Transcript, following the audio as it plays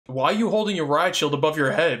Why are you holding your riot shield above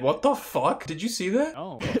your head? What the fuck? Did you see that?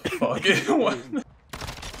 Oh. Fuck it. What?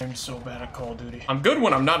 I'm so bad at Call of Duty. I'm good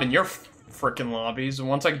when I'm not in your freaking lobbies. And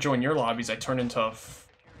once I join your lobbies, I turn into a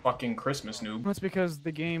fucking Christmas noob. That's because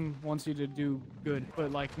the game wants you to do good,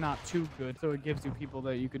 but like not too good. So it gives you people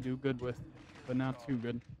that you could do good with, but not too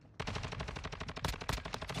good.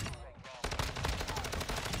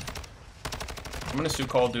 I'm gonna sue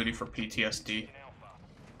Call of Duty for PTSD.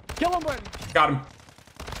 Kill him, Brandon! Got him.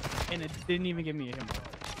 And it didn't even give me a hit mark.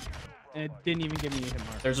 And it didn't even give me a hit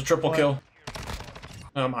mark. There's a triple kill.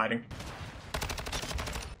 I'm hiding.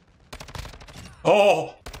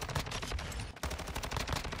 Oh!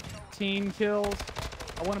 15 kills.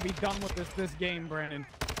 I want to be done with this game, Brandon.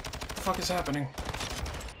 What the fuck is happening?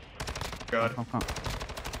 God.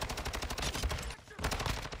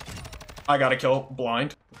 I got a kill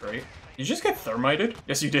blind. Great. Did you just get thermited?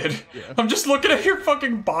 Yes, you did. Yeah. I'm just looking at your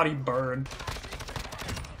fucking body burn.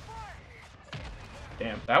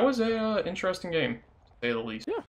 Damn, that was a interesting game, to say the least. Yeah.